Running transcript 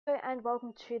Hello and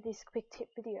welcome to this quick tip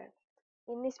video.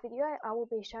 In this video I will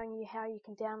be showing you how you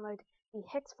can download the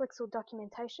Haxeflixel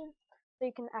documentation so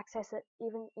you can access it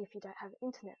even if you don't have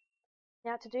internet.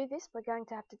 Now to do this we're going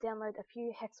to have to download a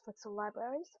few Haxeflixel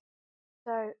libraries.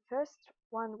 So first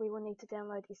one we will need to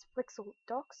download is Flixel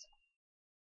docs.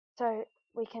 So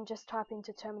we can just type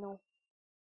into terminal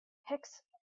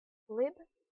hexlib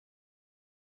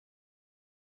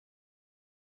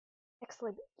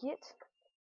git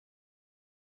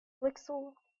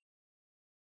Flixel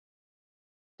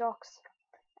docs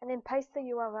and then paste the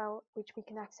URL which we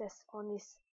can access on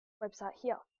this website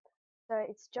here. So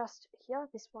it's just here,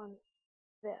 this one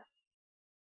there.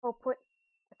 I'll put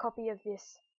a copy of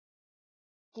this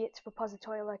Git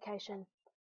repository location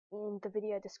in the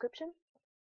video description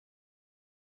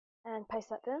and paste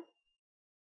that there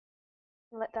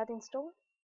and let that install.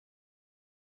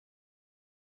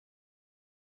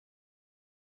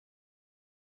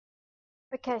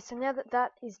 Okay, so now that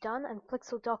that is done and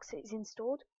Flixel docs is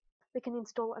installed, we can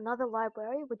install another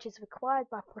library which is required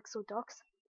by Flixel docs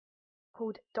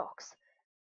called docs,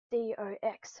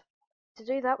 D-O-X. To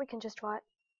do that we can just write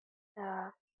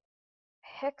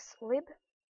hexlib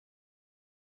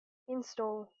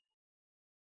install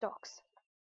docs,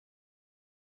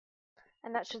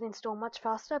 and that should install much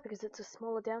faster because it's a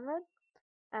smaller download,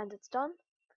 and it's done.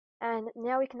 And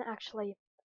now we can actually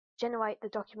generate the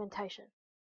documentation.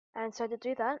 And so to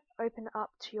do that, open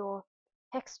up to your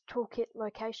Hex Toolkit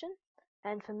location,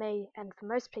 and for me and for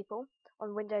most people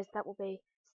on Windows that will be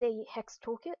C Hex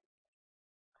Toolkit,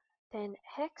 then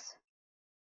hex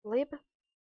lib,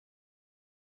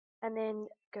 and then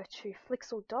go to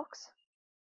Flixel docs,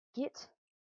 git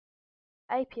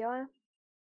API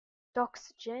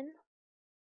docsgen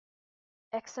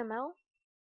XML,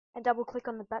 and double click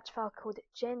on the batch file called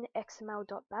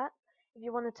genxml.bat. If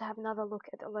you wanted to have another look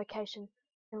at the location,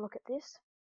 you can look at this.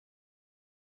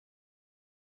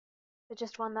 So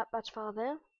just run that batch file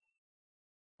there, and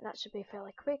that should be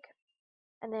fairly quick.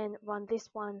 And then run this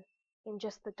one in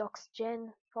just the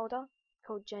docsgen folder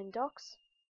called gendocs.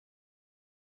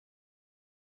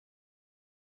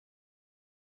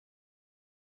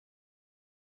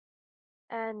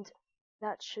 And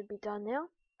that should be done now.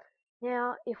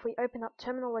 Now, if we open up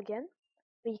terminal again,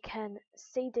 we can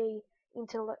cd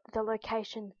into the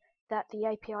location that the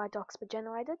API docs were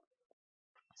generated.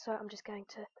 So I'm just going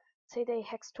to cd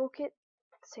hex toolkit,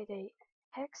 cd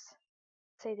hex,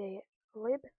 cd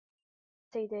lib,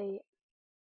 cd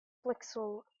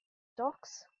flixel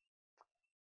docs,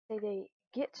 cd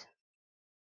git,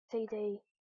 cd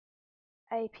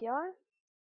API,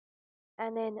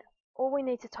 and then all we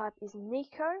need to type is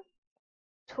Nico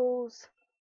tools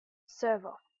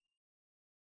server,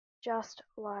 just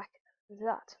like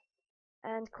that,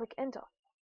 and click enter.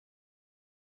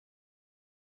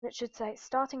 It should say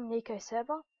starting Nico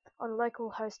server on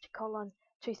localhost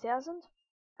 :2000,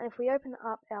 and if we open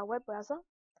up our web browser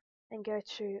and go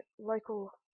to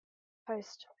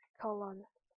localhost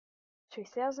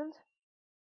 :2000,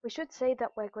 we should see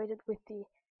that we're greeted with the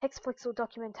Haxeflixel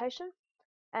documentation,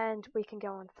 and we can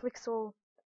go on Flixel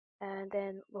and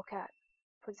then look at,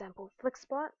 for example,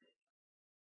 Flixbot,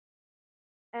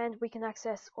 and we can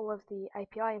access all of the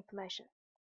API information.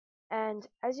 And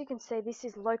as you can see, this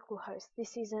is localhost.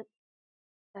 This isn't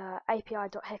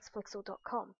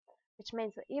api.haxeflixel.com, which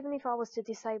means that even if I was to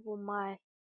disable my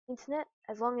internet,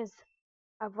 as long as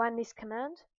I run this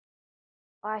command,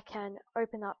 I can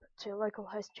open up to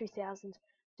localhost 2000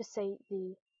 to see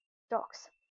the docs.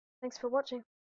 Thanks for watching.